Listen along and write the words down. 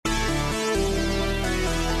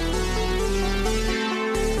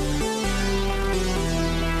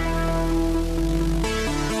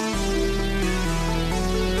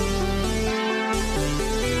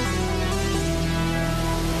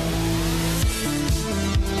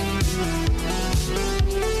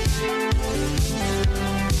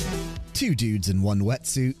Two dudes in one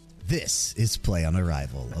wetsuit. This is Play on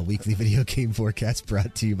Arrival, a weekly video game forecast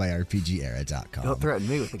brought to you by RPGera.com. Don't threaten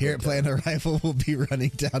me with a Here at Play on Arrival, we'll be running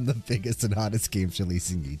down the biggest and hottest games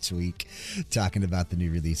releasing each week, talking about the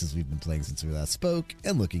new releases we've been playing since we last spoke,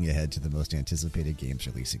 and looking ahead to the most anticipated games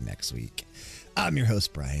releasing next week. I'm your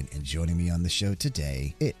host, Brian, and joining me on the show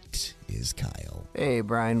today, it is Kyle. Hey,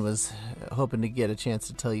 Brian, was hoping to get a chance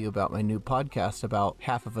to tell you about my new podcast about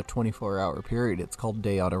half of a 24-hour period. It's called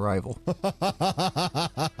Day on Arrival.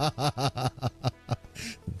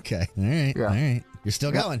 Okay. All right. Yeah. All right. You're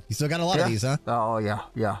still going. You still got a lot of these, huh? Oh, yeah.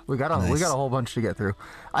 We got a whole bunch to get through.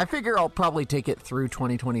 I figure I'll probably take it through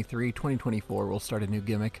 2023. 2024, we'll start a new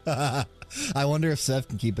gimmick. I wonder if Seth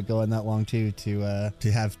can keep it going that long, too, to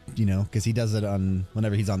have, because he does it on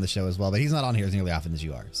whenever he's on the show as well. But he's not on here as nearly often as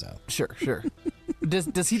you are, so. Sure.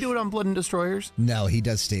 Does he do it on Blood and Destroyers? No, he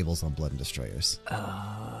does stables on Blood and Destroyers.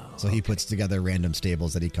 So he puts together random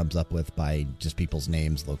stables that he comes up with by just people's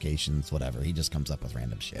names, locations, whatever. He just comes up with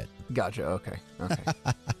random shit. Gotcha. Okay.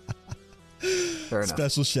 Fair enough.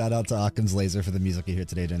 Special shout out to Occam's Laser for the music you hear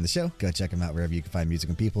today during the show. Go check him out wherever you can find music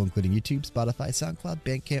and people, including YouTube, Spotify, SoundCloud,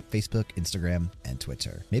 Bandcamp, Facebook, Instagram, and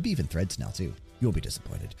Twitter. Maybe even Threads now, too. You won't be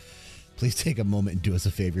disappointed. Please take a moment and do us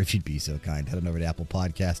a favor if you'd be so kind. Head on over to Apple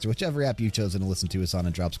Podcasts or whichever app you've chosen to listen to us on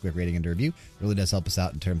and drop us a quick rating and a review. It really does help us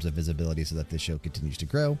out in terms of visibility so that this show continues to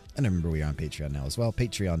grow. And remember, we are on Patreon now as well.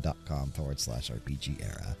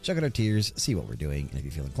 Patreon.com/RPGera. Check out our tiers, see what we're doing, and if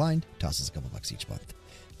you feel inclined, toss us a couple bucks each month.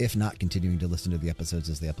 If not, continuing to listen to the episodes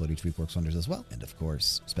as they upload each week works wonders as well. And of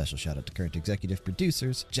course, special shout out to current executive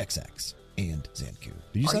producers, Jexax and Zanku.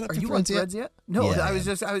 Did you sign up for Threads yet? No, Yeah,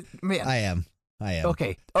 I am. I am.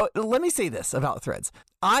 Okay. Oh, let me say this about Threads.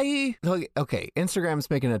 Instagram's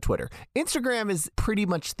making a Twitter. Instagram is pretty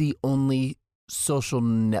much the only social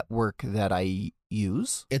network that I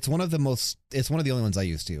use. It's one of the only ones I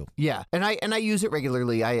use too. Yeah. And I use it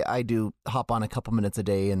regularly. I do hop on a couple minutes a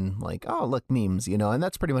day and look, memes, and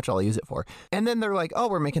that's pretty much all I use it for. And then they're like, oh,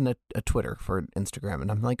 we're making a Twitter for Instagram. And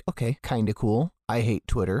I'm like, okay, kind of cool. I hate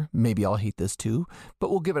Twitter. Maybe I'll hate this too, but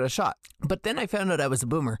we'll give it a shot. But then I found out I was a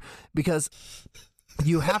boomer because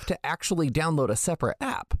you have to actually download a separate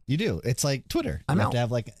app. You do. It's like Twitter. You have to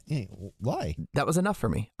have why? That was enough for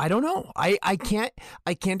me. I don't know. I can't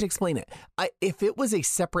explain it. If it was a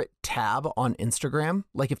separate tab on Instagram,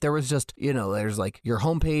 like if there was just, there's like your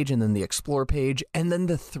homepage and then the explore page and then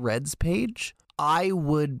the Threads page, I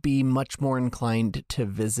would be much more inclined to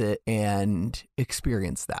visit and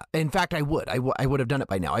experience that. In fact, I would. I would have done it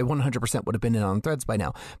by now. I 100% would have been in on Threads by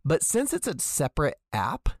now. But since it's a separate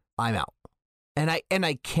app, I'm out. And I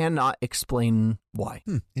cannot explain why.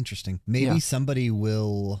 Interesting. Maybe somebody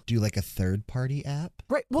will do like a third-party app,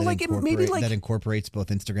 right? Well, that incorporates both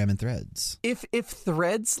Instagram and Threads. If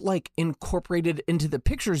Threads incorporated into the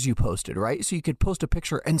pictures you posted, right? So you could post a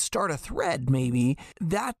picture and start a thread. Maybe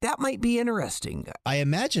that might be interesting. I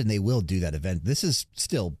imagine they will do that event. This is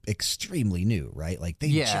still extremely new, right? Like they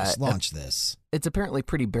just launched this. It's apparently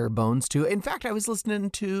pretty bare bones too. In fact, I was listening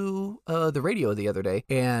to the radio the other day,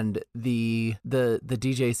 and the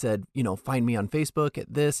DJ said, find me on Facebook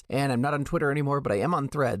at this, and I'm not on Twitter anymore, but I am on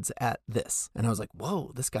Threads at this. And I was like,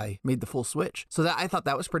 whoa, this guy made the full switch. So I thought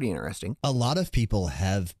that was pretty interesting. A lot of people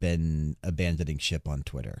have been abandoning ship on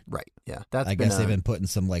Twitter. Right. Yeah. I guess they've been putting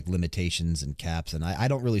some limitations and caps, and I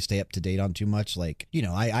don't really stay up to date on too much. I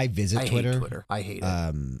visit Twitter. I hate Twitter. I hate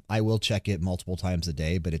it. I will check it multiple times a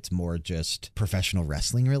day, but it's more just professional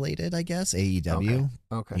wrestling related, I guess. AEW.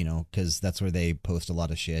 Okay. Because that's where they post a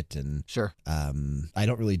lot of shit. And sure. I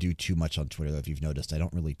don't really do too much on Twitter, though, if you've noticed. I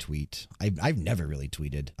don't really tweet. I've never really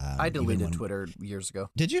tweeted. I deleted Twitter years ago.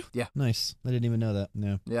 Did you? Yeah. Nice. I didn't even know that.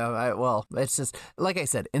 No. Yeah. It's just, like I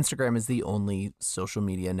said, Instagram is the only social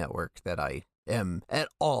media network that I am at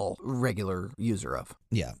all regular user of.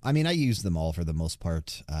 Yeah. I mean, I use them all for the most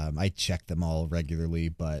part. I check them all regularly,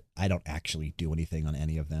 but I don't actually do anything on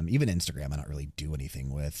any of them. Even Instagram, I don't really do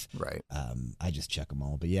anything with. Right. I just check them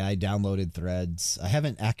all. But yeah, I downloaded Threads. I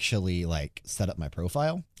haven't actually set up my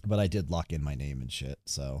profile, but I did lock in my name and shit.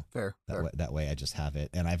 So fair. That way I just have it.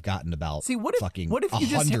 And I've gotten about fucking what if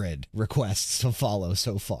 100 requests to follow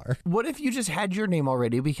so far. What if you just had your name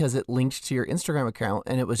already because it linked to your Instagram account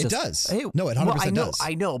and it was just... It does. Hey, no, it 100% does.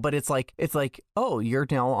 I know, but it's like, oh, you're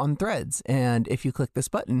now on Threads. And if you click this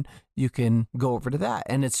button, you can go over to that.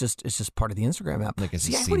 And it's just part of the Instagram app. It's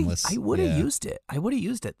seamless. I would have used it. I would have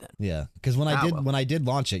used it then. Yeah. Because when I did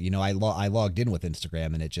launch it, I logged in with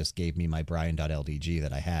Instagram and it just gave me my Brian.ldg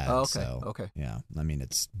that I had. Oh, okay. So, okay. Yeah. I mean,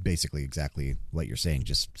 it's basically exactly what you're saying,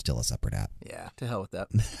 just still a separate app. Yeah. To hell with that.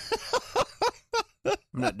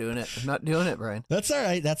 I'm not doing it. I'm not doing it, Brian. That's all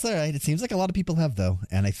right. That's all right. It seems like a lot of people have, though.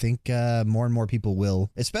 And I think more and more people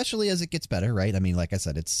will, especially as it gets better, right? I mean, like I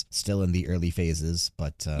said, it's still in the early phases,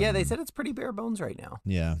 but... yeah, they said it's pretty bare bones right now.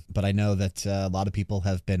 Yeah, but I know that a lot of people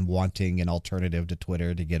have been wanting an alternative to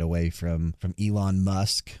Twitter to get away from Elon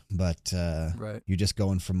Musk, but right. you're just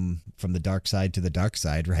going from the dark side to the dark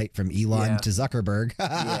side, right? From Elon to Zuckerberg.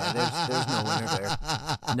 Yeah, there's no winner there.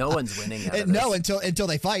 No one's winning out of No, this. until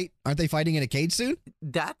they fight. Aren't they fighting in a cage soon?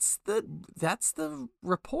 That's the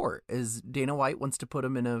report. Is Dana White wants to put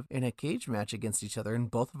them in a cage match against each other, and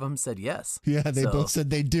both of them said yes. Yeah, they both said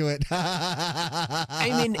they'd do it.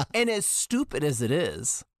 I mean, and as stupid as it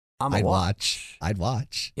is, I'd watch.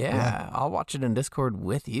 Yeah, I'll watch it in Discord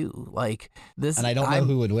with you. Like this, and I don't know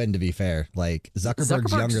who would win. To be fair, like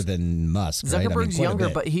Zuckerberg's younger than Musk. Right? Zuckerberg's younger,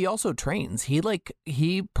 but he also trains. He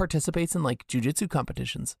participates in like jiu-jitsu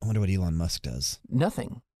competitions. I wonder what Elon Musk does.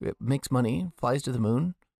 Nothing. It makes money, flies to the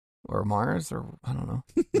moon. Or Mars, or I don't know,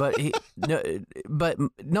 but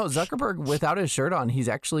no, Zuckerberg without his shirt on, he's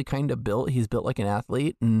actually kind of built. He's built like an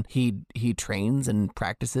athlete, and he trains and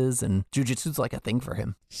practices, and jujitsu's like a thing for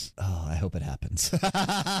him. Oh, I hope it happens.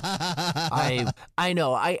 I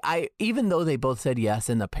know. I even though they both said yes,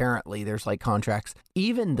 and apparently there's like contracts.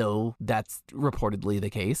 Even though that's reportedly the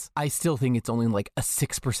case, I still think it's only like a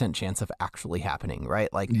 6% chance of actually happening. Right?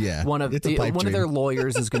 Like, yeah, one of their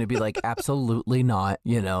lawyers is going to be like, absolutely not.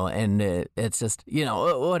 You know. And it's just,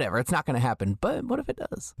 whatever. It's not going to happen. But what if it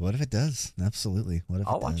does? What if it does? Absolutely. What if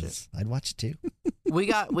I'll it watch does? it. I'd watch it too. we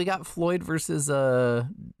got Floyd versus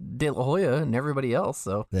De La Hoya and everybody else.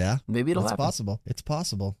 So yeah, maybe it'll happen. Possible. It's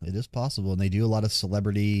possible. It is possible. And they do a lot of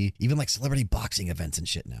celebrity boxing events and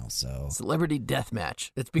shit now. So celebrity death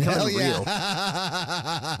match. It's becoming real.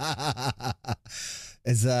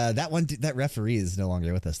 Is that referee is no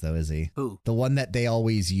longer with us though, is he? Who? The one that they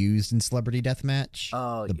always used in Celebrity Deathmatch?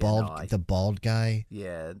 Oh, the bald guy?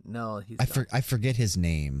 Yeah, no, I forget his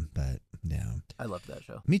name, but yeah. I loved that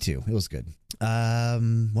show. Me too. It was good.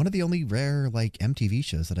 One of the only rare like MTV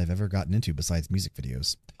shows that I've ever gotten into besides music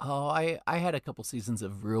videos. Oh, I had a couple seasons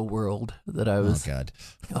of Real World that I was a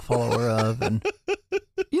follower of, and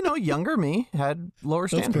younger me had lower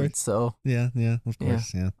standards. So yeah, of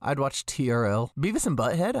course, yeah. I'd watch TRL, Beavis and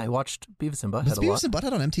Butthead. I watched Beavis and Butthead a lot. Was Beavis and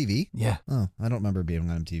Butthead on MTV? Yeah. Oh, I don't remember being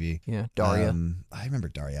on MTV. Yeah, Daria. I remember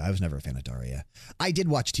Daria. I was never a fan of Daria. I did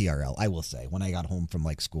watch TRL. I will say, when I got home from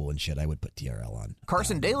like school and shit, I would put TRL on.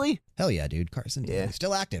 Carson Daly. Hell yeah, dude. Carson Daly.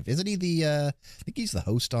 Still active. Isn't he I think he's the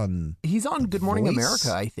host on... He's on Good Morning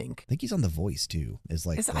America, I think. I think he's on The Voice, too. I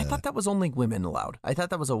thought that was only women allowed. I thought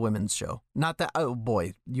that was a women's show. Not that... Oh,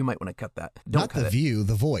 boy. You might want to cut that. Don't cut it. Not The View,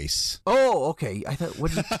 The Voice. Oh, okay. I thought...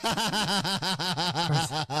 What did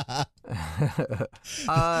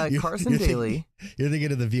you... Carson Daly. You're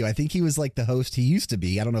thinking of The View. I think he was like the host. He used to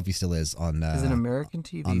be. I don't know if he still is on... He's an American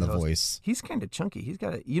TV on The host. Voice. He's kind of chunky. He's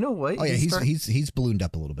got a... You know what? Oh, yeah. He's ballooned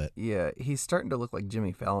up a little bit. Yeah. He's starting to look like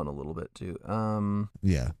Jimmy Fallon a little bit, too.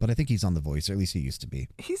 Yeah, but I think he's on The Voice, or at least he used to be.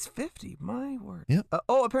 He's 50. My word. Yep.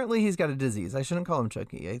 Apparently he's got a disease. I shouldn't call him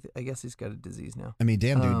chunky. I guess he's got a disease now. I mean,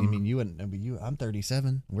 damn, dude. I mean, I'm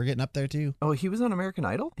 37. We're getting up there, too. Oh, he was on American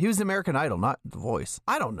Idol? He was American Idol, not The Voice.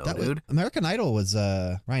 I don't know, dude. American Idol was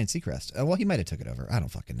Ryan Seacrest. Well, he might have took it over. I don't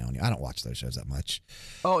fucking know. I don't watch those shows that much.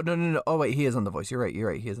 Oh, no. Oh, wait, he is on The Voice. You're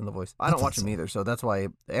right. He is on The Voice. I don't watch him either, so that's why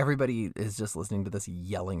everybody is just listening to this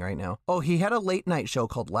yelling right now. Oh, he had a late night show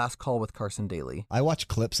called Last Call with Carson Daly. I watch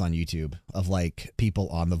clips on YouTube of like people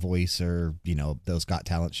on The Voice or, those Got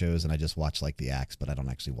Talent shows, and I just watch like the acts, but I don't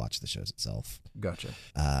actually watch the shows itself. Gotcha.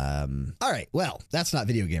 All right. Well, that's not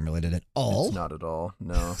video game related at all. It's not at all.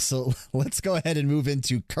 No. So let's go ahead and move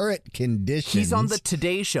into current conditions. He's on the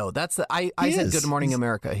Today Show. That's I said Good Morning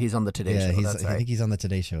America. He's on the Today Show. That's right. I think he's on the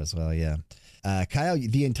Today Show as well. Yeah. Kyle,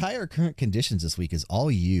 the entire current conditions this week is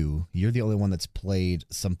all you. You're the only one that's played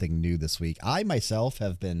something new this week. I myself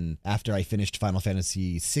have been, after I finished Final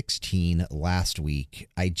Fantasy 16 last week,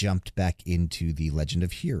 I jumped back into the Legend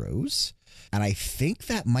of Heroes. And I think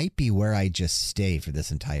that might be where I just stay for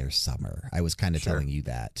this entire summer. I was kind of telling you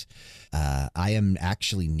that. I am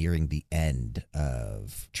actually nearing the end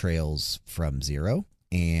of Trails from Zero.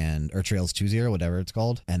 Or Trails to Zero, whatever it's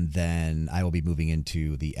called. And then I will be moving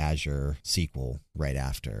into the Azure sequel right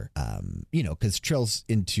after. Because Trails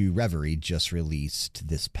into Reverie just released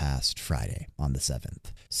this past Friday on the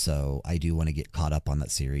 7th. So I do want to get caught up on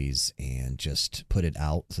that series and just put it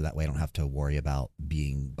out so that way I don't have to worry about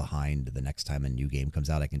being behind the next time a new game comes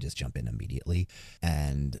out. I can just jump in immediately.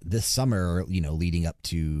 And this summer, leading up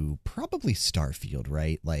to probably Starfield,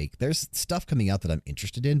 right? Like there's stuff coming out that I'm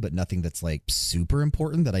interested in, but nothing that's like super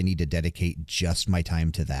important that I need to dedicate just my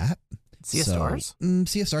time to that. Sea of Stars?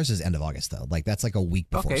 Sea of Stars is end of August, though. Like, that's like a week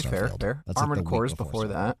before Okay, Starfield. fair. That's Armored like the Core week is before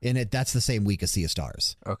that. And that's the same week as Sea of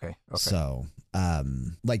Stars. Okay. So,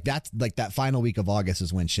 like that final week of August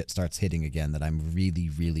is when shit starts hitting again that I'm really,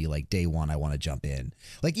 really like day one, I want to jump in.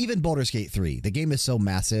 Like even Baldur's Gate 3, the game is so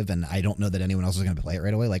massive and I don't know that anyone else is going to play it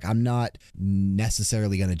right away. Like I'm not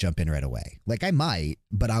necessarily going to jump in right away. Like I might,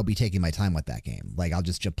 but I'll be taking my time with that game. Like I'll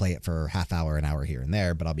just play it for half hour, an hour here and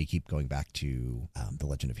there, but I'll be keep going back to The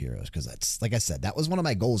Legend of Heroes because that's, like I said, that was one of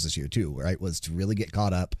my goals this year too, right? Was to really get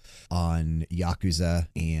caught up on Yakuza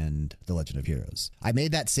and The Legend of Heroes. I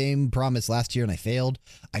made that same promise last year and I failed.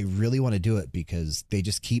 I really want to do it because they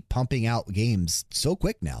just keep pumping out games so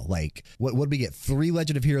quick now. Like what did we get? 3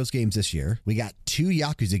 Legend of Heroes games this year. We got 2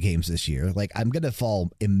 Yakuza games this year. Like I'm going to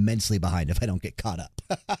fall immensely behind if I don't get caught up.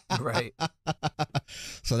 Right.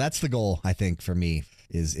 So that's the goal, I think, for me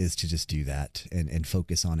is to just do that and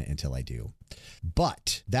focus on it until I do.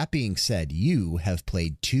 But that being said, you have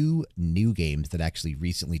played 2 new games that actually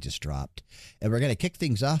recently just dropped. And we're going to kick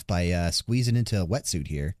things off by squeezing into a wetsuit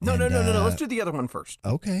here. No. Let's do the other one first.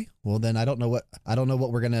 Okay. Well, then how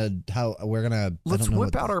we're going to Let's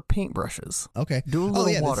whip out our paintbrushes. Okay. Do a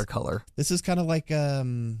little watercolor. This is kind of like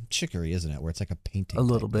Chicory, isn't it? Where it's like a painting. A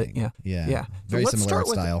little bit, thing. Yeah. Yeah. Very similar art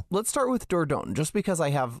style. Let's start with Dordogne, just because I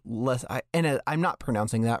have less, I'm not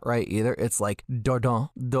pronouncing that right either. It's like Dordogne.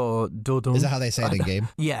 Is that how they say it in game?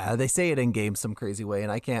 Yeah, they say it in game some crazy way,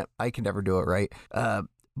 and I can never do it right.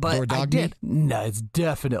 But Dordogne? I did. No, it's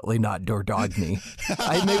definitely not Dordogne.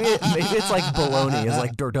 maybe it's like bologna. It's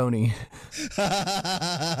like Dordogne.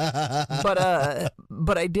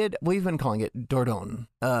 But I did. We've been calling it Dordogne,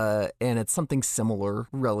 and it's something similar,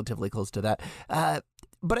 relatively close to that.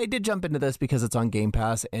 But I did jump into this because it's on Game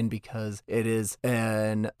Pass and because it is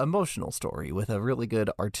an emotional story with a really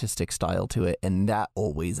good artistic style to it. And that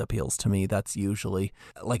always appeals to me. That's usually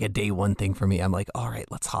like a day one thing for me. I'm like, all right,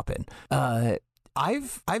 let's hop in.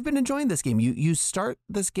 I've been enjoying this game. You start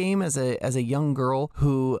this game as a young girl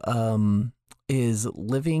who is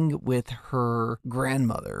living with her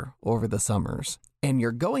grandmother over the summers. And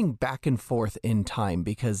you're going back and forth in time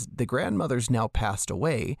because the grandmother's now passed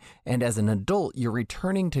away. And as an adult, you're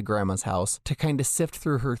returning to grandma's house to kind of sift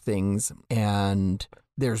through her things. And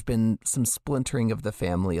there's been some splintering of the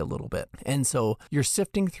family a little bit. And so you're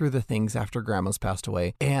sifting through the things after grandma's passed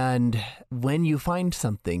away. And when you find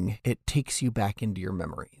something, it takes you back into your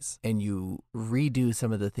memories and you redo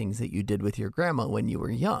some of the things that you did with your grandma when you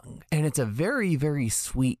were young. And it's a very, very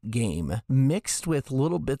sweet game mixed with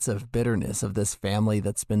little bits of bitterness of this family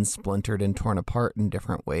that's been splintered and torn apart in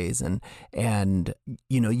different ways. And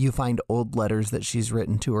you find old letters that she's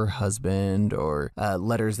written to her husband or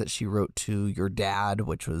letters that she wrote to your dad,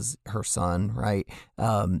 which was her son, right?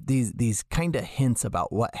 These kind of hints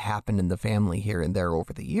about what happened in the family here and there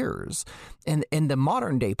over the years. And the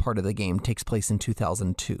modern day part of the game takes place in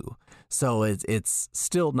 2002. So it's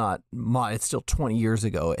still not, it's still 20 years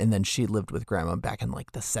ago. And then she lived with grandma back in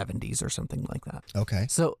like the 70s or something like that. Okay.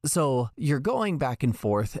 So you're going back and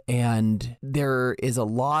forth, and there is a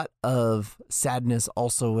lot of sadness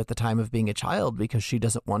also at the time of being a child because she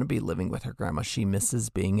doesn't want to be living with her grandma. She misses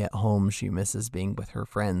being at home. She misses being with her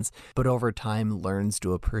friends, but over time learns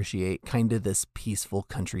to appreciate kind of this peaceful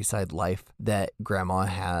countryside life that grandma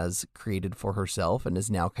has created for herself and is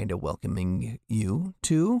now kind of welcoming you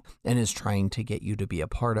to and is trying to get you to be a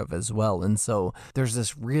part of as well. And so there's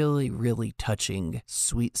this really, really touching,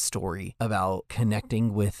 sweet story about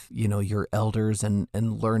connecting with, your elders and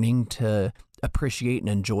learning to appreciate and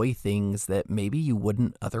enjoy things that maybe you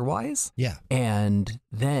wouldn't otherwise. Yeah. And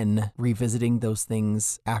then revisiting those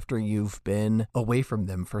things after you've been away from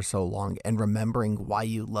them for so long and remembering why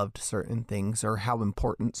you loved certain things or how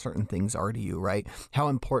important certain things are to you, right? How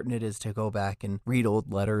important it is to go back and read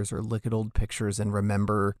old letters or look at old pictures and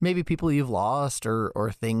remember maybe people you've lost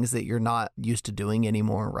or things that you're not used to doing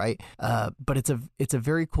anymore, right? But it's a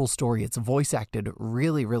very cool story. It's voice acted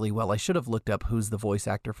really, really well. I should have looked up who's the voice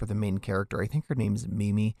actor for the main character. I think her name's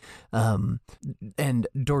Mimi. And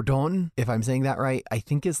Dordogne, if I'm saying that right, I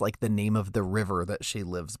think is like the name of the river that she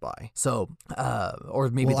lives by. So, or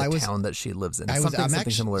maybe town that she lives in.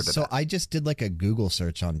 Something similar to that. So I just did like a Google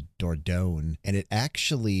search on Dordogne, and it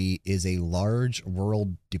actually is a large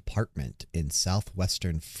rural department in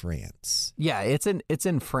southwestern France. Yeah, it's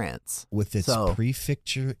in France. With its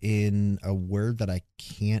prefecture in a word that I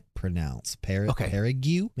can't pronounce.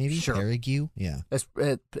 Périgueux, maybe? Sure. Périgueux? Yeah.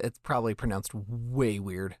 It's probably pronounced way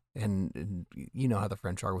weird. And you know how the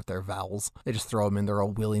French are with their vowels. They just throw them in there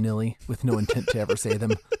all willy-nilly with no intent to ever say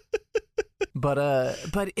them.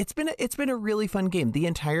 but it's been a really fun game. The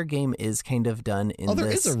entire game is kind of done in there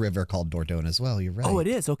is a river called Dordogne as well. You're right. Oh, it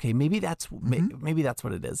is. Okay, maybe that's maybe that's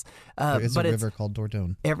what it is. There is a river called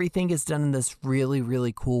Dordogne. Everything is done in this really,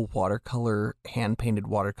 really cool watercolor, hand-painted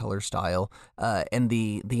watercolor style, and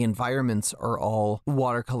the environments are all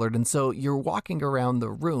watercolored. And so you're walking around the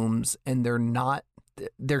rooms, and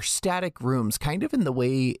they're static rooms, kind of in the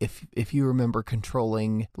way if you remember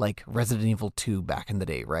controlling like Resident Evil 2 back in the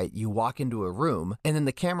day, right? You walk into a room and then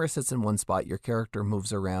the camera sits in one spot, your character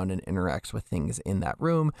moves around and interacts with things in that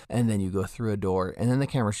room, and then you go through a door and then the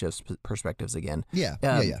camera shifts perspectives again. Yeah.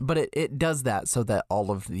 But it does that so that all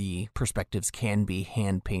of the perspectives can be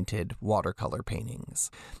hand-painted watercolor paintings.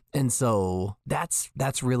 And so that's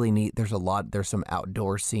really neat. There's some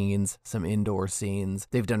outdoor scenes, some indoor scenes.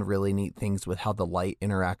 They've done really neat things with how the light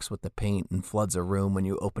interacts with the paint and floods a room when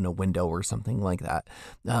you open a window or something like that.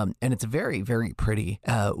 And it's very, very pretty.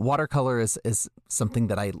 Watercolor is something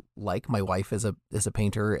that I like. My wife is a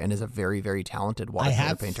painter and is a very, very talented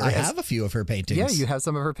watercolor painter. I have a few of her paintings. Yeah, you have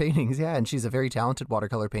some of her paintings. Yeah, and she's a very talented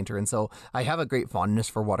watercolor painter. And so I have a great fondness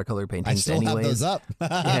for watercolor paintings. I still have those up.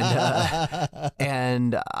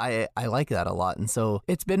 and I like that a lot. And so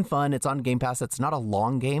it's been fun. It's on Game Pass. It's not a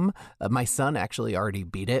long game. My son actually already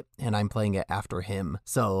beat it, and I'm playing it after him.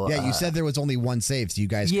 So yeah, you said there was only one save, so you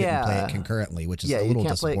guys couldn't play it concurrently, which is a little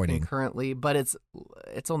disappointing. Play it concurrently, but it's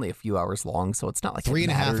only a few hours long, so it's not like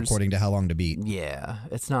 3.5 according to how long to beat. Yeah,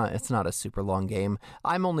 it's not a super long game.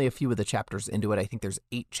 I'm only a few of the chapters into it. I think there's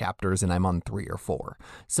 8 chapters, and I'm on 3 or 4.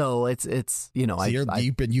 So it's So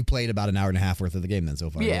you played about an hour and a half worth of the game then so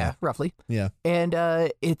far. Yeah, roughly. Yeah, and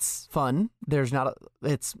it's fun. There's not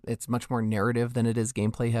it's much more narrative than it is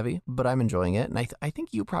gameplay heavy, but I'm enjoying it, and I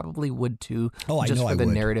think you probably would too. Oh, I know I would. The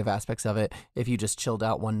narrative aspects of it. If you just chilled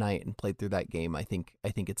out one night and played through that game, I think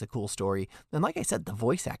it's a cool story. And like I said, the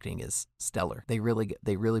voice acting is stellar. They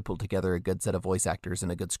really pulled together a good set of voice actors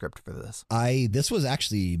and a good script for this. This was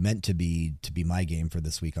actually meant to be my game for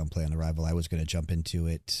this week on Play on Arrival. I was going to jump into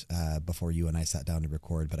it before you and I sat down to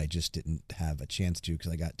record, but I just didn't have a chance to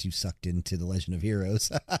because I got too sucked into The Legend of Heroes.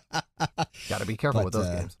 Got to be careful with those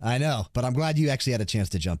games. I know, but I'm glad you actually had a chance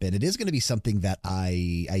to jump in. It is going to be something that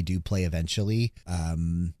I do play eventually.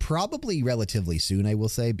 Probably relatively soon, I will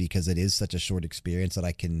say, because it is such a short experience that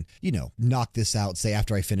I can, knock this out, say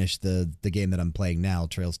after I finish the game that I'm playing now,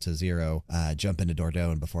 Trails to Zero, jump into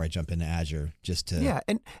Dordogne before I jump into Azure, just to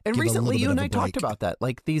and recently you and I talked about that,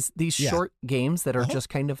 like these short games that are just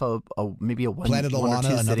kind of maybe a Planet one or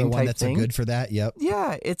two another one that's thing. Good for that. Yep.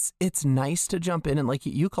 Yeah, it's nice to jump in, and like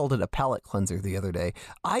you called it a palate cleanser the other day.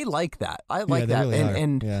 I like that. I like that. Really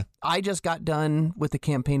and I just got done with the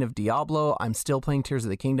campaign of Diablo. I'm still playing Tears of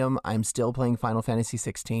the Kingdom. I'm still playing Final Fantasy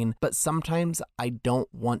 16. But sometimes I don't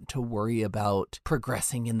want to worry about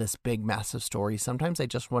progressing in this big, massive story. Sometimes I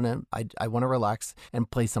just want to, I want to relax and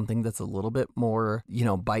play something that's a little bit more,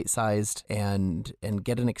 bite-sized and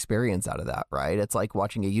get an experience out of that, right? It's like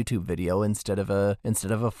watching a YouTube video instead of a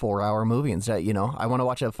 4-hour movie. Instead, I want to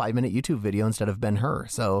watch a 5-minute YouTube video instead of Ben-Hur.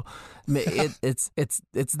 So it's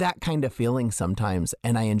that kind of feeling sometimes,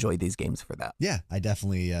 and I enjoy these games for that. Yeah, I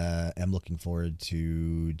definitely am looking forward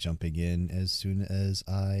to jumping in as soon as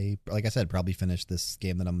like I said, probably finish this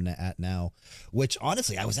game that I'm at now, which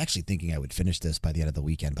honestly, I was actually thinking I would finish this by the end of the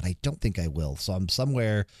weekend, but I don't think I will. So I'm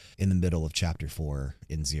somewhere in the middle of chapter 4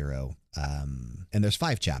 in Zero. And there's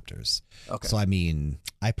 5 chapters. Okay. So, I mean,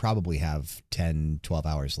 I probably have 10, 12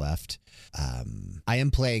 hours left. I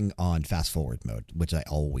am playing on fast forward mode, which I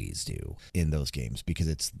always do in those games because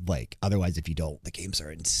it's like, otherwise, if you don't, the games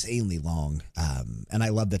are insanely long. And I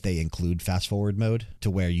love that they include fast forward mode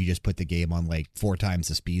to where you just put the game on like 4 times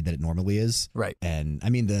the speed that it normally is. Right. And I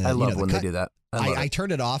mean, I love when they do that. I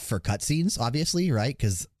turn it off for cutscenes, obviously, right?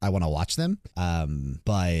 Because I want to watch them.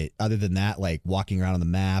 But other than that, like walking around on the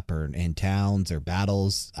map or in towns or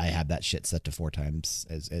battles, I have that shit set to 4 times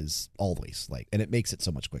as always. Like, and it makes it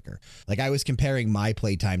so much quicker. Like I was comparing my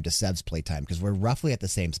playtime to Sev's playtime because we're roughly at the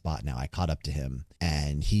same spot now. I caught up to him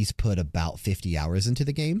and he's put about 50 hours into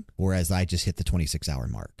the game, whereas I just hit the 26-hour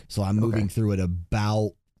mark. So I'm moving through it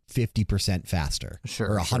about 50% faster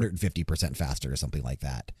or 150% faster or something like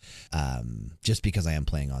that. Just because I am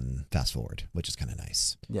playing on fast forward, which is kind of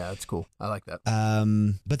nice. Yeah, that's cool. I like that.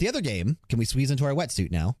 But the other game, can we squeeze into our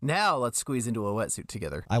wetsuit now? Now let's squeeze into a wetsuit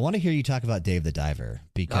together. I want to hear you talk about Dave the Diver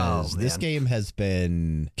because this game has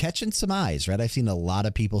been catching some eyes, right? I've seen a lot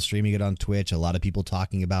of people streaming it on Twitch, a lot of people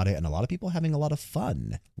talking about it, and a lot of people having a lot of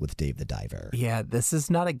fun with Dave the Diver. Yeah, this is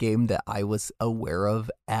not a game that I was aware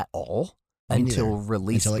of at all until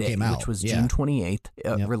release Until it day, came out. which was Yeah. June 28th.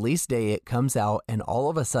 Yep. Release day, it comes out, and all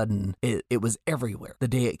of a sudden, it was everywhere the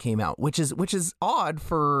day it came out, which is odd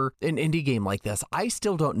for an indie game like this. I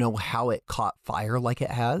still don't know how it caught fire like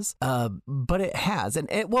it has, but it has. And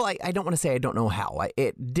I don't want to say I don't know how.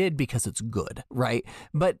 It did because it's good, right?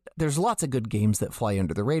 But there's lots of good games that fly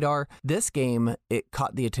under the radar. This game, it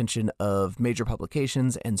caught the attention of major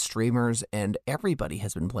publications and streamers, and everybody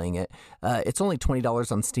has been playing it. It's only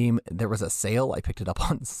 $20 on Steam. There was a sale. I picked it up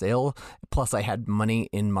on sale. Plus, I had money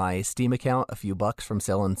in my Steam account, a few bucks from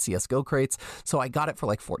selling CSGO crates. So I got it for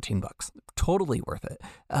like $14. Totally worth it.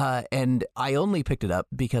 And I only picked it up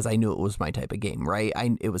because I knew it was my type of game, right?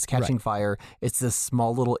 It was catching fire. It's this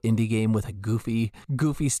small little indie game with a goofy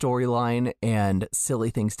storyline and silly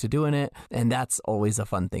things to do in it. And that's always a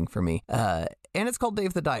fun thing for me. And it's called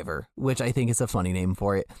Dave the Diver, which I think is a funny name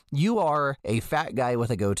for it. You are a fat guy with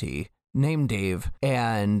a goatee named Dave,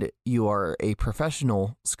 and you are a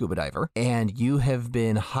professional scuba diver, and you have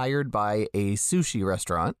been hired by a sushi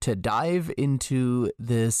restaurant to dive into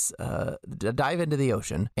the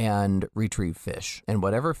ocean and retrieve fish. And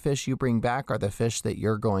whatever fish you bring back are the fish that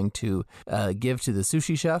you're going to give to the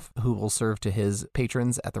sushi chef, who will serve to his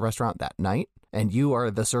patrons at the restaurant that night. And you are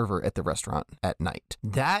the server at the restaurant at night.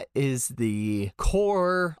 That is the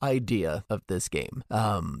core idea of this game.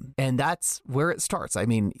 And that's where it starts. I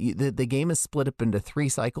mean, the game is split up into 3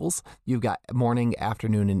 cycles. You've got morning,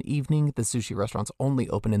 afternoon, and evening. The sushi restaurant's only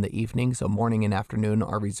open in the evening, so morning and afternoon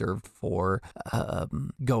are reserved for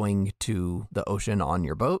going to the ocean on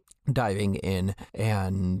your boat, diving in,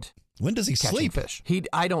 and when does he catching sleep? Fish.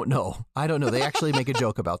 I don't know. They actually make a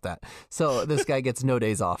joke about that. So this guy gets no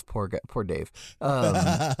days off. Poor Dave.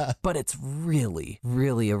 But it's really,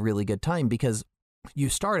 really a really good time because you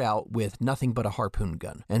start out with nothing but a harpoon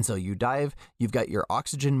gun. And so you dive, you've got your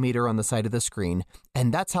oxygen meter on the side of the screen,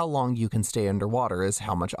 and that's how long you can stay underwater is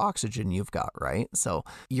how much oxygen you've got, right? So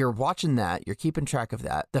you're watching that, you're keeping track of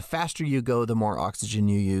that. The faster you go, the more oxygen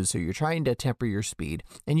you use. So you're trying to temper your speed,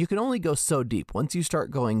 and you can only go so deep. Once you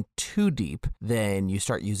start going too deep, then you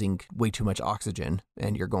start using way too much oxygen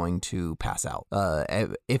and you're going to pass out.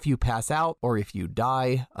 If you pass out or if you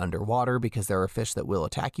die underwater because there are fish that will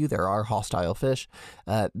attack you, there are hostile fish,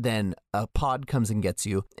 then a pod comes and gets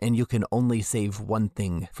you, and you can only save one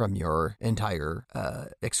thing from your entire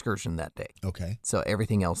excursion that day. Okay. So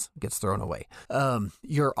everything else gets thrown away.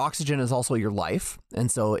 Your oxygen is also your life, and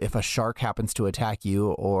so if a shark happens to attack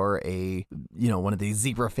you, or one of these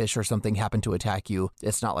zebrafish or something happen to attack you,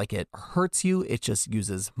 it's not like it hurts you, it just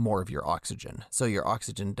uses more of your oxygen. So your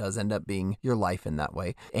oxygen does end up being your life in that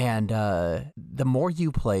way. And the more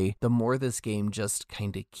you play, the more this game just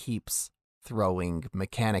kind of keeps throwing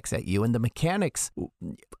mechanics at you, and the mechanics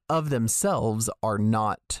of themselves are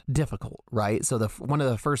not difficult, right? So one of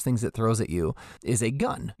the first things it throws at you is a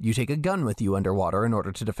gun. You take a gun with you underwater in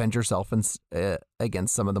order to defend yourself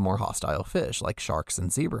against some of the more hostile fish like sharks and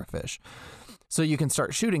zebrafish. So you can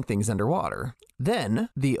start shooting things underwater. Then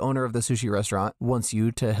the owner of the sushi restaurant wants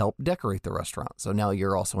you to help decorate the restaurant. So now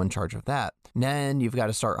you're also in charge of that. Then you've got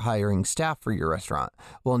to start hiring staff for your restaurant.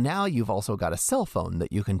 Well, now you've also got a cell phone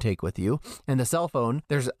that you can take with you. And the cell phone,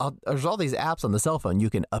 there's all these apps on the cell phone. You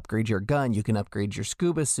can upgrade your gun, you can upgrade your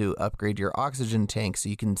scuba suit, upgrade your oxygen tank so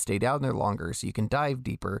you can stay down there longer, so you can dive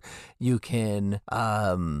deeper. You can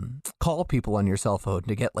call people on your cell phone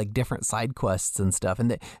to get like different side quests and stuff.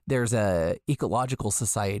 And there's a ecological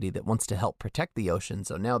society that wants to help protect the ocean.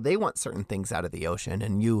 So now they want certain things out of the ocean,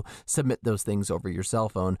 and you submit those things over your cell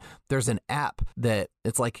phone. There's an app that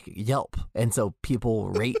it's like Yelp. And so people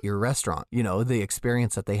rate your restaurant, the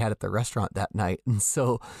experience that they had at the restaurant that night. And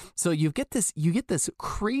so you get this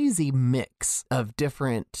crazy mix of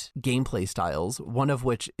different gameplay styles, one of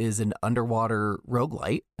which is an underwater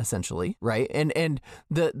roguelite, essentially, right? And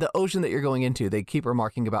the ocean that you're going into, they keep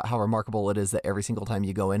remarking about how remarkable it is that every single time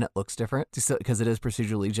you go in, it looks different because it is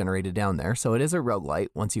procedurally generated down there. So it is a roguelite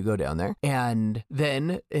once you go down there. And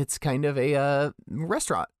then it's kind of a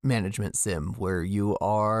restaurant management sim where you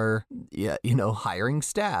are, hiring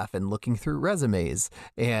staff and looking through resumes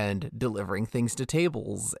and delivering things to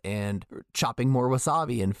tables and chopping more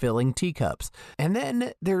wasabi and filling teacups. And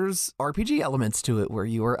then there's RPG elements to it where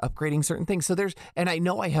you are upgrading certain things. So and I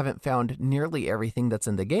know I haven't found nearly everything that's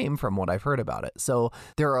in the game from what I've heard about it. So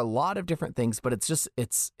there are a lot of different things, but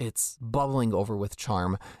it's bubbling over with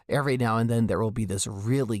charm. Every now and then there will be this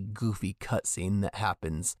really goofy cutscene that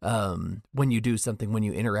happens when you do something, when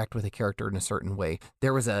you interact with a character in a certain way.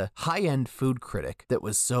 there was a high-end food critic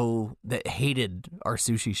that hated our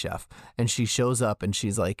sushi chef, and she shows up and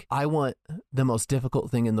she's like, I want the most difficult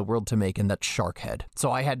thing in the world to make, and that's shark head.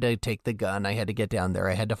 So I had to take the gun, I had to get down there,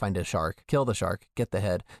 I had to find a shark, kill the shark, get the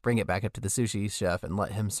head, bring it back up to the sushi chef, and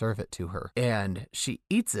let him serve it to her. And she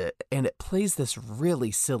eats it, and it plays this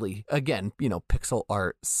really silly, again, pixel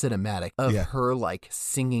art cinematic of her like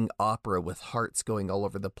singing opera with hearts going all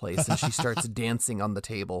over the place, and she starts dancing on the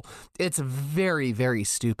table. It's very, very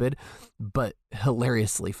stupid, but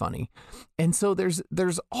hilariously funny. And so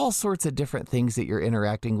there's all sorts of different things that you're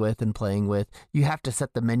interacting with and playing with. You have to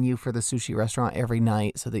set the menu for the sushi restaurant every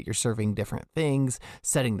night so that you're serving different things,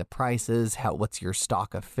 setting the prices, what's your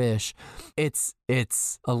stock of fish.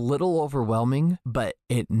 It's a little overwhelming, but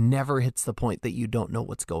it never hits the point that you don't know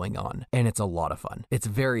what's going on. And it's a lot of fun. It's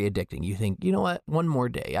very addicting. You think, you know what? One more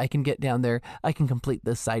day. I can get down there. I can complete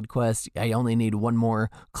this side quest. I only need one more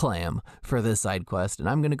clam for this side quest. And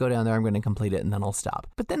I'm going to go down there. I'm going to complete it, and then I'll stop.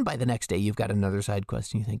 But then by the next day, you've got another side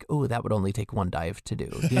quest, and you think, oh, that would only take one dive to do,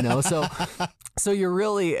 So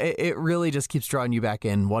it really just keeps drawing you back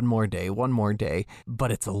in one more day,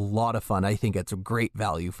 but it's a lot of fun. I think it's a great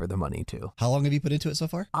value for the money too. How long have you put into it so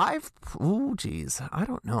far? I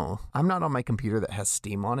don't know. I'm not on my computer that has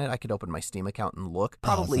Steam on it. I could open my Steam account and look.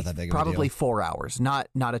 Probably 4 hours, not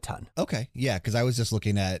a ton. Okay. Yeah, because I was just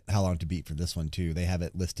looking at how long to beat for this one too. They have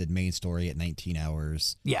it listed main story at 19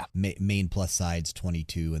 hours. Yeah. Main plus sides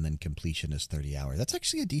 22, and then completion is 30 hours. That's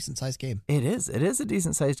actually a decent sized game. It is a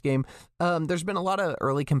decent sized game. There's been a lot of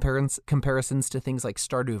early comparisons to things like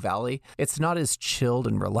Stardew Valley. It's not as chilled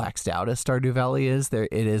and relaxed out as Stardew Valley is.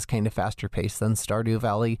 It is kind of faster paced than Stardew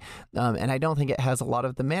Valley, and I don't think it has a lot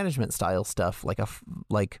of the management style stuff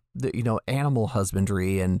like animal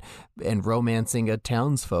husbandry and romancing a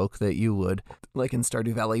townsfolk that you would like in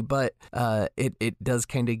Stardew Valley. But it does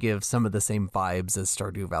kind of give some of the same vibes as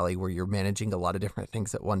Stardew Valley, where you're managing a lot of different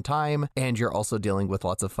things at one time, and you're also dealing with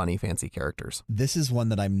lots of funny, fancy characters. This is one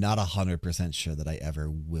that I'm not 100% sure that I ever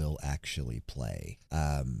will actually play.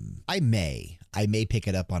 I may pick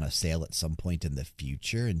it up on a sale at some point in the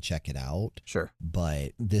future and check it out. Sure.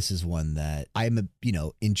 But this is one that I'm,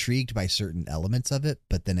 intrigued by certain elements of it.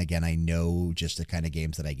 But then again, I know just the kind of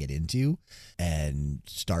games that I get into, and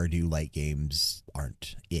Stardew-like games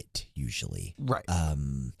aren't it usually. Right.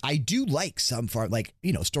 I do like some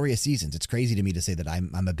Story of Seasons. It's crazy to me to say that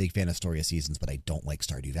I'm a big fan of Story of Seasons, but I don't like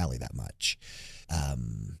Stardew Valley that much.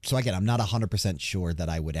 So again, I'm not 100% sure that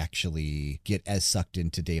I would actually get as sucked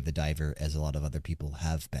into Dave the Diver as a lot of other people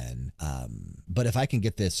have been. But if I can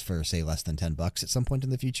get this for, say, less than $10 at some point in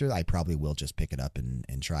the future, I probably will just pick it up and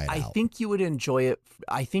try it out. I think you would enjoy it.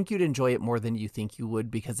 I think you'd enjoy it more than you think you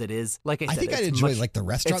would, because it is, like I said, I think I'd enjoy the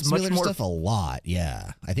restaurant simulator stuff a lot.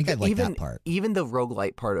 Yeah. I think I'd like that part. Even the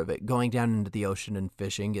roguelite part of it, going down into the ocean and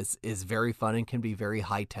fishing is very fun and can be very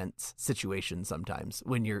high tense situation sometimes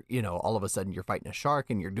when you're, all of a sudden you're fighting a shark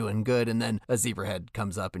and you're doing good, and then a zebra head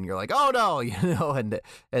comes up and you're like, oh no,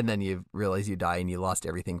 and then you realize you die and you lost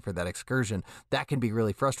everything for that excursion. That can be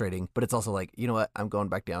really frustrating, but it's also like, you know what, I'm going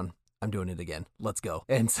back down. I'm doing it again. Let's go.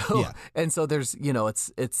 And so there's,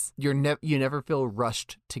 you never feel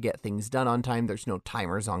rushed to get things done on time. There's no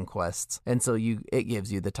timers on quests. And so it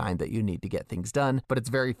gives you the time that you need to get things done, but it's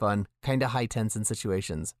very fun, kind of high tense in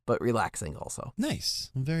situations, but relaxing also. Nice.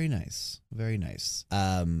 Very nice. Very nice.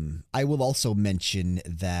 I will also mention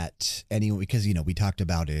that because, we talked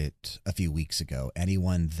about it a few weeks ago,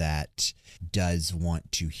 anyone that does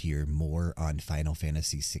want to hear more on Final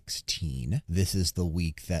Fantasy 16, this is the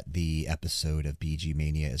week that the episode of BG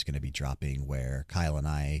Mania is going to be dropping, where Kyle and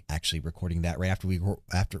I actually recording that right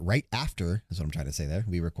after is what I'm trying to say there.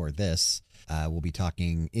 We record this. We'll be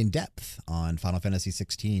talking in depth on Final Fantasy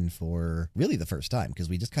 16 for really the first time, because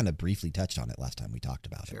we just kind of briefly touched on it last time we talked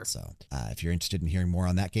about it. So if you're interested in hearing more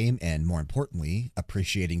on that game, and more importantly,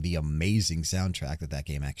 appreciating the amazing soundtrack that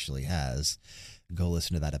game actually has, go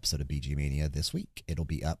listen to that episode of BG Mania this week. It'll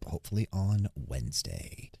be up hopefully on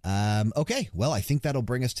Wednesday. Okay, well, I think that'll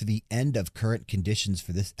bring us to the end of current conditions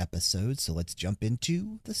for this episode. So let's jump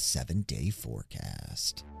into the 7-day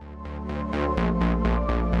forecast.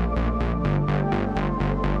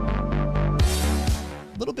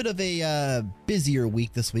 A little bit of a busier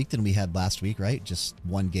week this week than we had last week, right? Just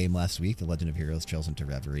one game last week, The Legend of Heroes Trails into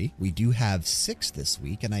Reverie. We do have 6 this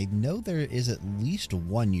week, and I know there is at least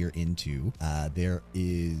one you're into. There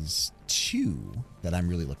is 2 that I'm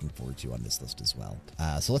really looking forward to on this list as well.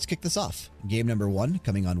 So let's kick this off. Game number 1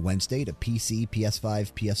 coming on Wednesday to PC,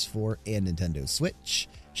 PS5, PS4, and Nintendo Switch.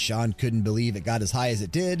 Sean couldn't believe it got as high as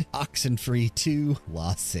it did. Oxenfree 2,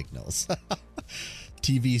 Lost Signals.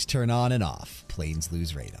 TVs turn on and off. Planes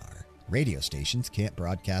lose radar. Radio stations can't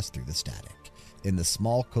broadcast through the static. In the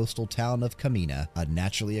small coastal town of Kamina,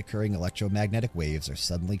 unnaturally occurring electromagnetic waves are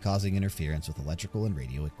suddenly causing interference with electrical and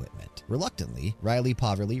radio equipment. Reluctantly, Riley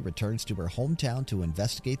Poverly returns to her hometown to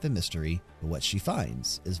investigate the mystery, but what she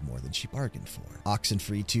finds is more than she bargained for.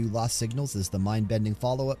 Oxenfree 2 Lost Signals is the mind-bending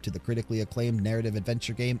follow-up to the critically acclaimed narrative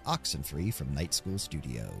adventure game Oxenfree from Night School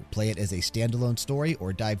Studio. Play it as a standalone story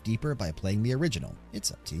or dive deeper by playing the original.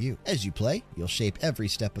 It's up to you. As you play, you'll shape every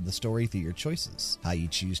step of the story through your choices. How you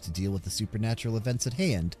choose to deal with the supernatural events at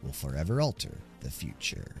hand will forever alter the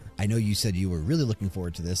future. I know you said you were really looking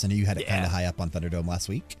forward to this. I know you had it kind of high up on Thunderdome last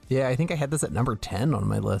week. Yeah, I think I had this at number 10 on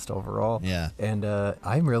my list overall. Yeah. And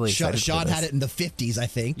I'm really excited Sean for this. had it in the 50s, I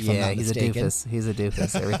think, if Yeah, I'm not he's mistaken. a doofus. He's a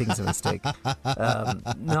doofus. Everything's a mistake.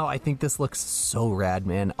 No, I think this looks so rad,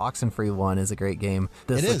 man. Oxenfree 1 is a great game.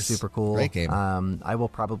 This looks super cool. Great game. I will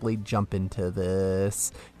probably jump into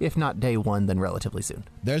this, if not day one, then relatively soon.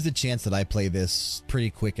 There's a chance that I play this pretty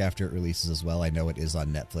quick after it releases as well. I know it is on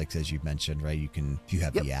Netflix, as you mentioned, right? You can, if you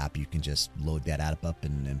have the app, you can just load that app up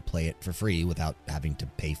and play it for free without having to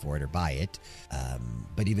pay for it or buy it.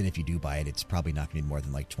 But even if you do buy it, it's probably not going to be more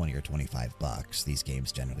than like 20 or 25 bucks. These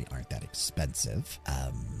games generally aren't that expensive.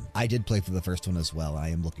 I did play for the first one as well. I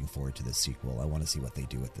am looking forward to this sequel. I want to see what they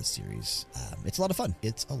do with this series. It's a lot of fun.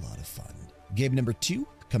 It's a lot of fun. Game number 2,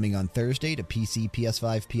 coming on Thursday to PC,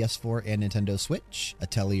 PS5, PS4, and Nintendo Switch,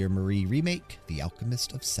 Atelier Marie remake, The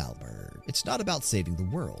Alchemist of Salberg. It's not about saving the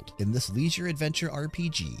world. In this leisure adventure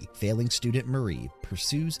RPG, failing student Marie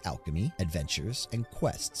pursues alchemy, adventures, and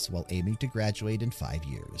quests while aiming to graduate in 5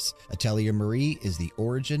 years. Atelier Marie is the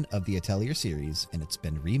origin of the Atelier series, and it's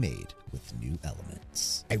been remade with new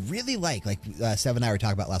elements. I really like Sev and I were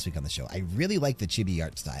talking about last week on the show, I really like the chibi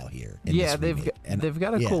art style here. Yeah, they've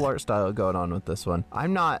got a cool art style going on with this one.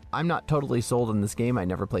 I'm not totally sold on this game. I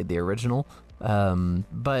never played the original.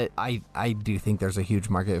 But I do think there's a huge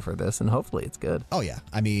market for this, and hopefully it's good. Oh yeah,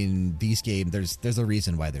 I mean, these games, there's a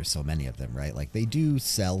reason why there's so many of them, right? Like, they do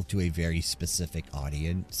sell to a very specific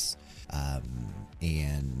audience,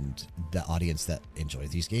 and the audience that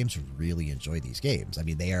enjoys these games really enjoy these games. I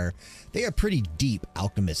mean, they are pretty deep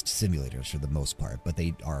alchemist simulators for the most part, but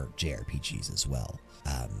they are JRPGs as well.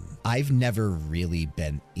 I've never really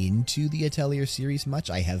been into the Atelier series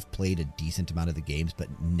much. I have played a decent amount of the games, but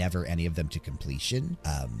never any of them to completion.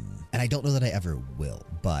 And I don't know that I ever will,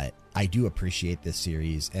 but I do appreciate this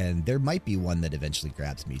series, and there might be one that eventually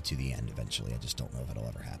grabs me to the end eventually. I just don't know if it'll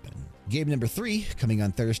ever happen. Game number 3, coming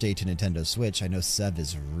on Thursday to Nintendo Switch. I know Sev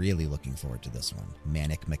is really looking forward to this one.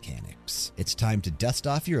 Manic Mechanics. It's time to dust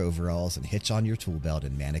off your overalls and hitch on your tool belt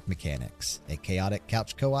in Manic Mechanics, a chaotic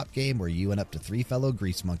couch co-op game where you and up to 3 fellow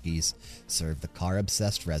grease monkeys serve the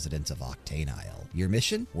car-obsessed residents of Octane Isle. Your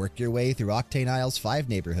mission? Work your way through Octane Isle's 5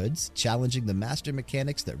 neighborhoods, challenging the master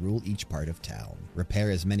mechanics that rule each part of town.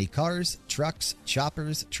 Repair as many cars, trucks,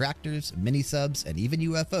 choppers, tractors, mini-subs, and even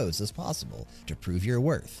UFOs as possible to prove your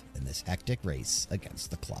worth in this hectic race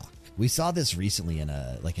against the clock. We saw this recently in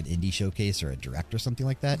an indie showcase or a direct or something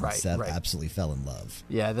like that. Right, Sev absolutely fell in love.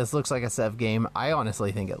 Yeah, this looks like a Sev game. I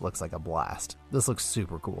honestly think it looks like a blast. This looks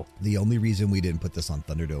super cool. The only reason we didn't put this on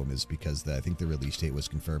Thunderdome is because I think the release date was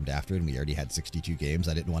confirmed after, and we already had 62 games.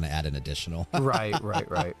 I didn't want to add an additional. Right.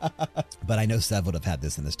 But I know Sev would have had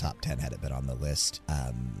this in his top 10 had it been on the list.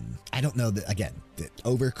 I don't know that, again,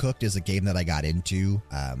 Overcooked is a game that I got into,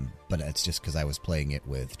 but it's just because I was playing it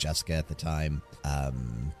with Jessica at the time.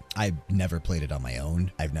 I've never played it on my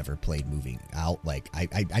own. I've never played Moving Out.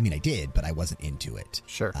 I mean, I did, but I wasn't into it.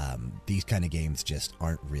 Sure. These kind of games just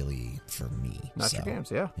aren't really for me. Not your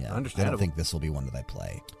games, yeah. Understandable. I don't think this will be one that I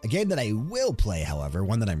play. A game that I will play, however,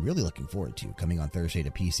 one that I'm really looking forward to, coming on Thursday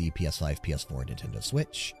to PC, PS5, PS4, Nintendo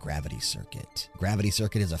Switch, Gravity Circuit. Gravity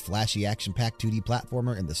Circuit is a flashy action-packed 2D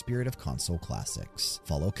platformer in the spirit of console classics.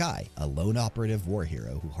 Follow Kai, a lone operative war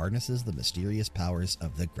hero who harnesses the mysterious powers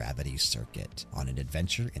of the Gravity Circuit on an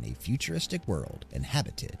adventure in a futuristic world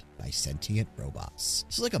inhabited by sentient robots.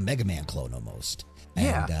 It's like a Mega Man clone almost.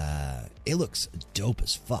 Yeah. And it looks dope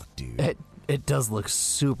as fuck, dude. It does look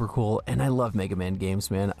super cool, and I love Mega Man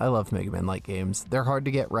games, man. I love Mega Man-like games. They're hard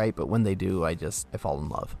to get right, but when they do, I fall in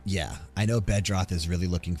love. Yeah, I know Bedroth is really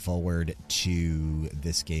looking forward to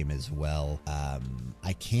this game as well.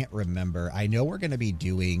 I can't remember. I know we're going to be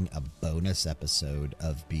doing a bonus episode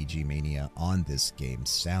of BG Mania on this game's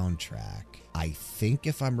soundtrack. I think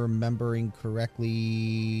if I'm remembering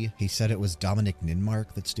correctly, he said it was Dominic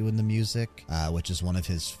Ninmark that's doing the music, which is one of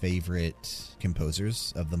his favorite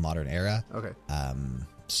composers of the modern era. Okay.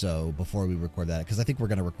 So before we record that, because I think we're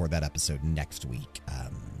going to record that episode next week,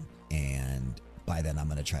 and by then I'm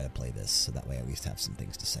going to try to play this so that way I at least have some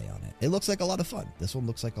things to say on it. It looks like a lot of fun. This one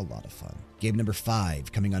looks like a lot of fun. Game number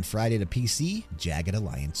 5, coming on Friday to PC, Jagged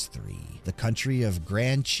Alliance 3. The country of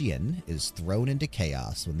Grand Chien is thrown into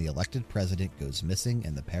chaos when the elected president goes missing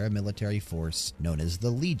and the paramilitary force known as the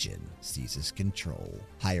Legion seizes control.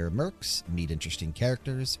 Hire mercs, meet interesting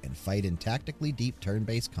characters, and fight in tactically deep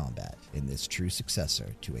turn-based combat in this true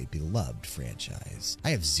successor to a beloved franchise. I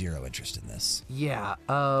have zero interest in this. Yeah,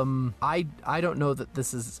 I don't know that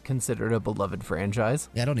this is considered a beloved franchise.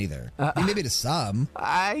 Yeah, I don't either. I mean, maybe to some.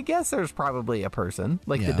 I guess there's probably a person,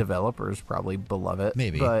 like the developers probably beloved.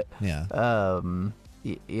 Maybe, but yeah.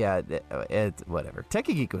 Yeah, it's whatever.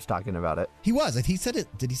 Techie Geek was talking about it. He was. He said it.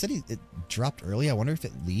 Did he say it dropped early? I wonder if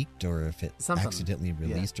it leaked or if it Something. accidentally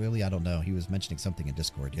released early. I don't know. He was mentioning something in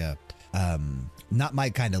Discord. Yeah. Not my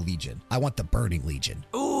kind of Legion. I want the Burning Legion.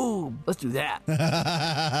 Ooh, let's do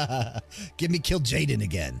that. Give me Kill Jaden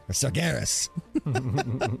again or Sargeras.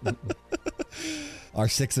 Our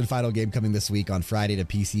 6th and final game coming this week on Friday to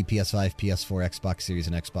PC, PS5, PS4, Xbox Series,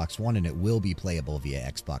 and Xbox One, and it will be playable via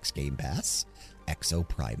Xbox Game Pass.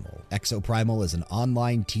 Exoprimal. Exoprimal is an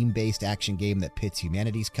online team-based action game that pits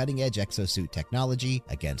humanity's cutting-edge exosuit technology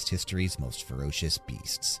against history's most ferocious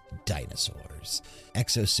beasts, dinosaurs.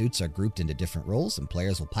 Exosuits are grouped into different roles, and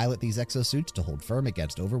players will pilot these exosuits to hold firm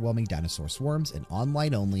against overwhelming dinosaur swarms in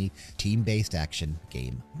online-only, team-based action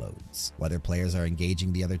game modes. Whether players are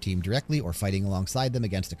engaging the other team directly or fighting alongside them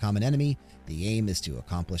against a common enemy, the aim is to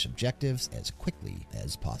accomplish objectives as quickly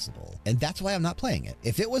as possible. And that's why I'm not playing it.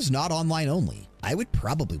 If it was not online only, I would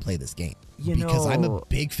probably play this game. Because I'm a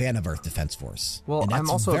big fan of Earth Defense Force. Well, and that's I'm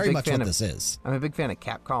also very a big much fan what of, this is. I'm a big fan of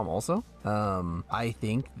Capcom also. I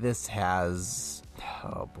think this has...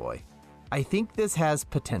 Oh, boy. I think this has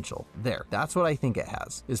potential. There. That's what I think it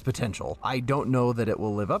has, is potential. I don't know that it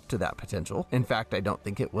will live up to that potential. In fact, I don't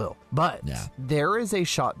think it will. But there is a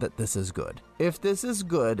shot that this is good. If this is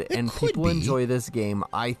good and people enjoy this game,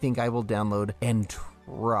 I think I will download and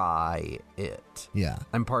try it. Yeah.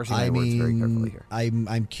 I'm parsing my words very carefully here.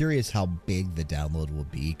 I'm curious how big the download will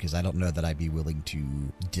be, because I don't know that I'd be willing to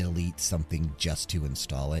delete something just to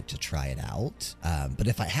install it to try it out. But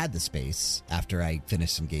if I had the space after I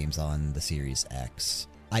finish some games on the Series X,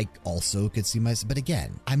 I also could see myself, but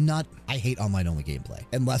again, I hate online only gameplay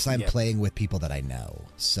unless I'm playing with people that I know.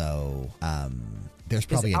 So, there's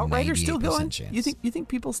probably a 98% chance. You think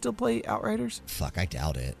people still play Outriders? Fuck, I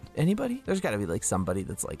doubt it. Anybody? There's got to be like somebody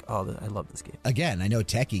that's like, oh, I love this game. Again, I know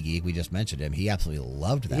Techie Geek, we just mentioned him. He absolutely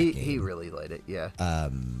loved that game. He really liked it, yeah.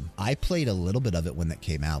 I played a little bit of it when that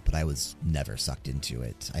came out, but I was never sucked into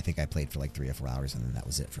it. I think I played for like 3 or 4 hours, and then that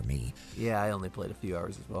was it for me. Yeah, I only played a few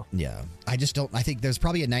hours as well. Yeah. I think there's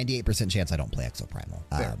probably a 98% chance I don't play Exoprimal.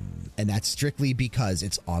 And that's strictly because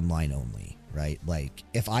it's online only. Right? Like,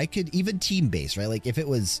 if I could, even team-based, right? Like, if it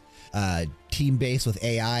was team-based with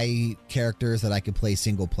AI characters that I could play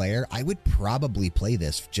single player, I would probably play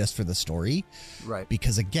this just for the story. Right.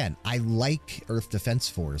 Because, again, I like Earth Defense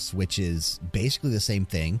Force, which is basically the same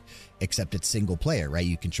thing, except it's single player, right?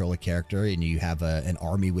 You control a character and you have an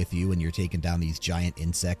army with you and you're taking down these giant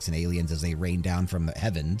insects and aliens as they rain down from the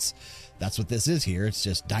heavens. That's what this is here. It's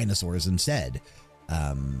just dinosaurs instead.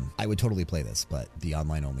 I would totally play this, but the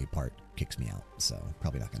online only part kicks me out, so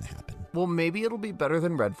probably not going to happen. Well, maybe it'll be better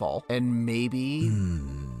than Redfall, and maybe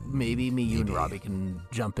you and Robbie can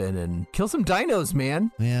jump in and kill some dinos,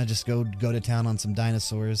 man. Yeah, just go to town on some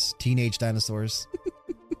dinosaurs, teenage dinosaurs.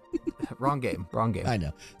 Wrong game. I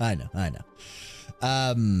know. Yeah,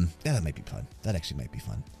 that might be fun. That actually might be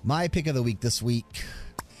fun. My pick of the week this week.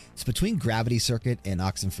 It's between Gravity Circuit and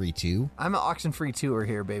Oxenfree 2. I'm an Oxenfree 2er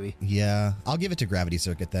here, baby. Yeah, I'll give it to Gravity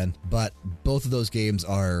Circuit then. But both of those games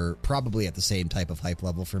are probably at the same type of hype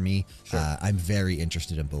level for me. Sure. I'm very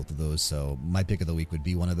interested in both of those. So my pick of the week would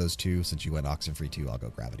be one of those two. Since you went Oxenfree 2, I'll go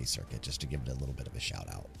Gravity Circuit just to give it a little bit of a shout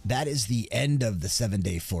out. That is the end of the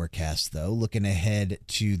 7-day forecast, though. Looking ahead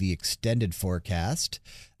to the extended forecast.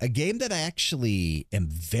 A game that I actually am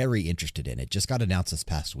very interested in. It just got announced this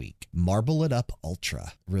past week. Marble It Up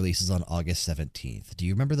Ultra releases on August 17th. Do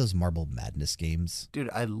you remember those Marble Madness games? Dude,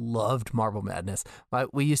 I loved Marble Madness.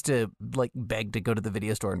 We used to like beg to go to the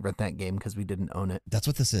video store and rent that game because we didn't own it. That's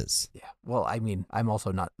what this is. Yeah. Well, I mean, I'm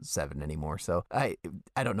also not 7 anymore, so I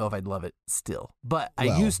don't know if I'd love it still, but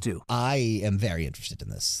I used to. I am very interested in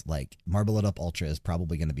this. Like, Marble It Up Ultra is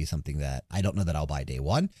probably going to be something that I don't know that I'll buy day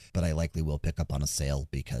one, but I likely will pick up on a sale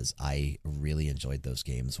because I really enjoyed those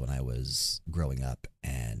games when I was growing up,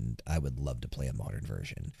 and I would love to play a modern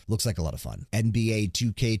version. Looks like a lot of fun. NBA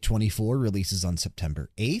 2K24 releases on September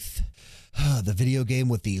 8th. The video game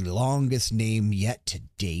with the longest name yet to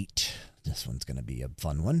date. This one's going to be a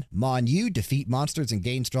fun one. Mon Yu, defeat monsters and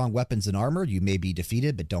gain strong weapons and armor. You may be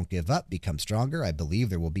defeated, but don't give up. Become stronger. I believe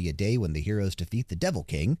there will be a day when the heroes defeat the Devil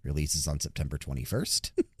King. Releases on September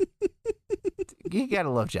 21st. You gotta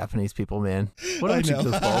love Japanese people, man. What about you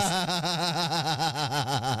goofballs?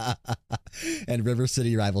 And River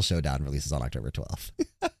City Rival Showdown releases on October 12th.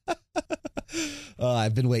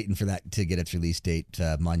 I've been waiting for that to get its release date,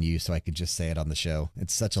 Mon Yu, so I could just say it on the show.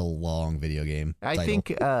 It's such a long video game title. I think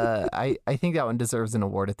that one deserves an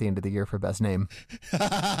award at the end of the year for best name.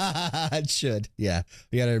 It should. Yeah.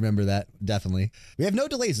 We got to remember that. Definitely. We have no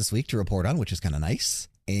delays this week to report on, which is kind of nice.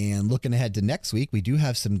 And looking ahead to next week, we do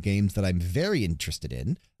have some games that I'm very interested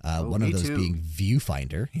in. One of those being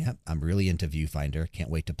Viewfinder. Yeah, I'm really into Viewfinder. Can't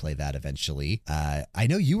wait to play that eventually. I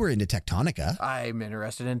know you were into Tectonica. I'm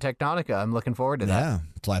interested in Tectonica. I'm looking forward to that. Yeah,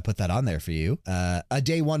 so I put that on there for you. A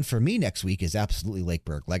day one for me next week is absolutely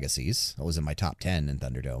Lakeburg Legacies. That was in my top 10 in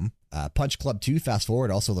Thunderdome. Punch Club 2 Fast Forward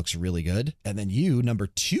also looks really good. And then you, number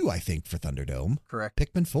 2, I think, for Thunderdome. Correct.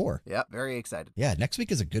 Pikmin 4. Yep, very excited. Yeah, next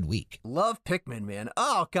week is a good week. Love Pikmin, man.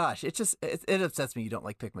 Oh, gosh. It upsets me you don't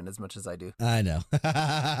like Pikmin as much as I do. I know.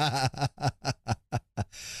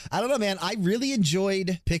 I don't know, man. I really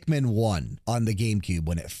enjoyed Pikmin 1 on the GameCube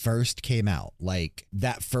when it first came out. Like,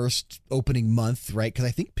 that first opening month, right? Because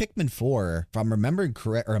I think Pikmin 4, if I'm remembering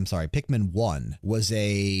correct, or I'm sorry, Pikmin 1 was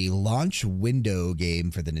a launch window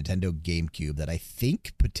game for the Nintendo GameCube that I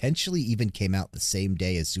think potentially even came out the same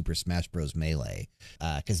day as Super Smash Bros. Melee.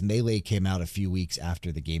 Because Melee came out a few weeks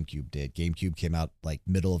after the GameCube did. GameCube came out like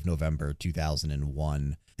middle of November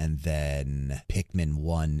 2001. And then Pikmin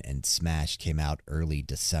 1 and Smash came out early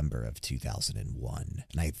December of 2001.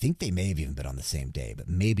 And I think they may have even been on the same day, but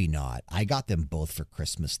maybe not. I got them both for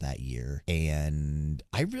Christmas that year. And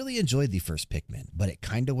I really enjoyed the first Pikmin, but it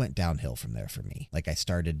kind of went downhill from there for me. Like I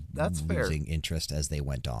started losing interest as they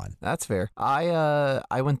went on. That's fair. I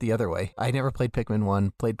went the other way. I never played Pikmin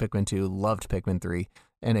 1, played Pikmin 2, loved Pikmin 3.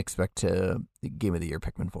 And expect to Game of the Year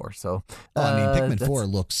Pikmin 4. So, Pikmin 4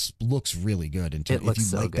 looks really good. It looks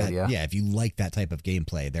so good, yeah. Yeah, if you like that type of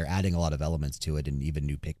gameplay, they're adding a lot of elements to it and even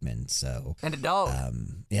new Pikmin. So, and a dog.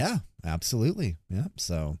 Yeah, absolutely. Yeah.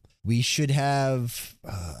 So we should have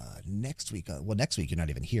next week. Well, next week you're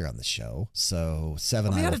not even here on the show. So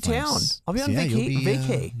I'll be out of town. I'll be on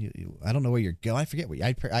vacay. I don't know where you're going. I forget where.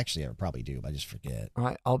 I probably do, but I just forget. All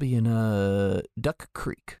right, I'll be in Duck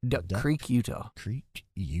Creek, Utah.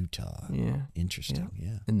 Utah. Yeah. Interesting.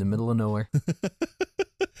 Yeah. In the middle of nowhere.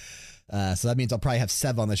 So that means I'll probably have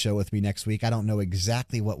Sev on the show with me next week. I don't know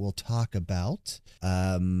exactly what we'll talk about.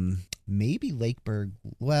 Maybe Lakeburg.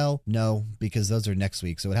 Well, no, because those are next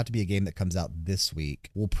week. So it would have to be a game that comes out this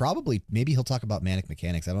week. Maybe he'll talk about Manic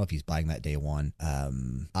Mechanics. I don't know if he's buying that day one.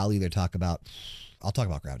 I'll talk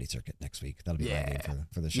about Gravity Circuit next week. That'll be my game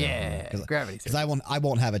for the show. Yeah, Gravity Circuit. Because I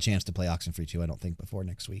won't have a chance to play Oxenfree 2, I don't think, before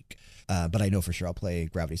next week. But I know for sure I'll play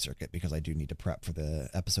Gravity Circuit because I do need to prep for the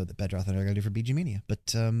episode that Bedroth and I are going to do for BG Mania.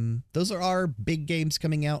 But those are our big games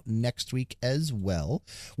coming out next week as well,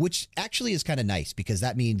 which actually is kind of nice because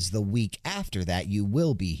that means the week after that you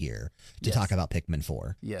will be here to talk about Pikmin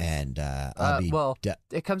 4. Yes. And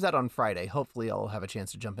it comes out on Friday. Hopefully I'll have a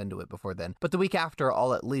chance to jump into it before then. But the week after,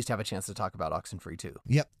 I'll at least have a chance to talk about Oxenfree 2.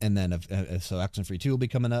 Yep. And then so Oxenfree 2 will be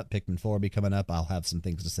coming up. Pikmin 4 will be coming up. I'll have some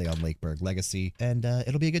things to say on Lakeburg Legacy. And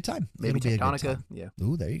it'll be a good time. Maybe Tectonica. Yeah.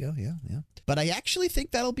 Ooh, there you go. Yeah. But I actually think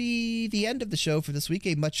that'll be the end of the show for this week.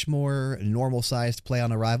 A much more normal-sized Play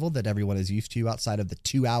on Arrival that everyone is used to outside of the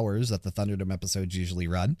 2 hours that the Thunderdome episodes usually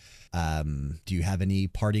run. Do you have any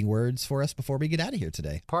parting words for us before we get out of here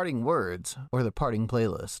today? Parting words or the parting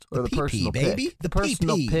playlist or the PP, personal baby. pick? The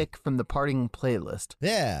personal pick from the parting playlist.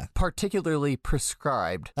 Yeah. Particularly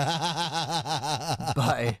prescribed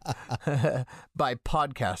by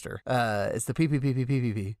Podcaster. It's the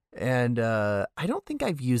PPPPPP. And I don't think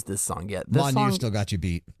I've used this song yet. You still got you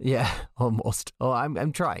beat. Yeah, almost. Oh,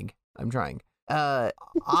 I'm trying.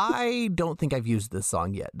 I don't think I've used this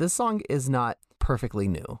song yet. This song is not perfectly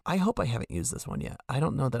new. I hope I haven't used this one yet. I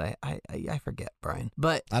don't know that I forget, Brian.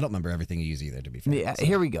 But I don't remember everything you use either, to be fair. Yeah, so.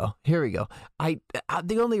 Here we go.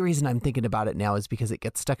 The only reason I'm thinking about it now is because it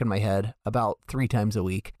gets stuck in my head about 3 times a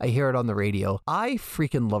week. I hear it on the radio. I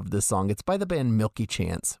freaking love this song. It's by the band Milky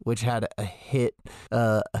Chance, which had a hit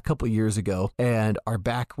a couple years ago and are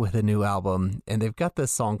back with a new album. And they've got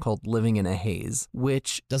this song called Living in a Haze,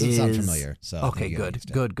 which doesn't sound familiar. So okay, good.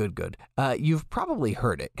 You've probably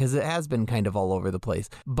heard it because it has been kind of all all over the place.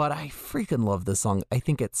 But I freaking love this song. I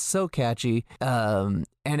think it's so catchy.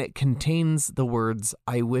 And it contains the words,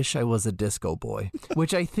 "I wish I was a disco boy,"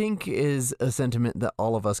 which I think is a sentiment that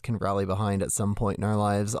all of us can rally behind at some point in our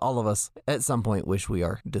lives. All of us at some point wish we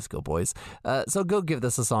are disco boys. So go give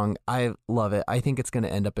this a song. I love it. I think it's going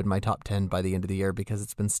to end up in my top 10 by the end of the year because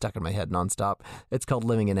it's been stuck in my head nonstop. It's called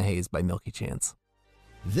 "Living in a Haze" by Milky Chance.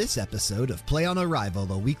 This episode of Play on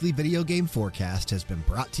Arrival, a weekly video game forecast, has been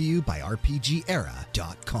brought to you by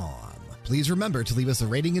RPGera.com. Please remember to leave us a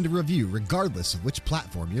rating and a review regardless of which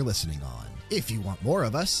platform you're listening on. If you want more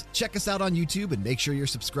of us, check us out on YouTube and make sure you're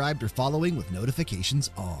subscribed or following with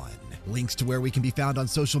notifications on. Links to where we can be found on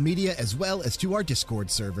social media as well as to our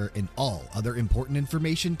Discord server and all other important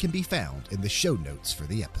information can be found in the show notes for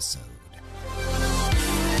the episode.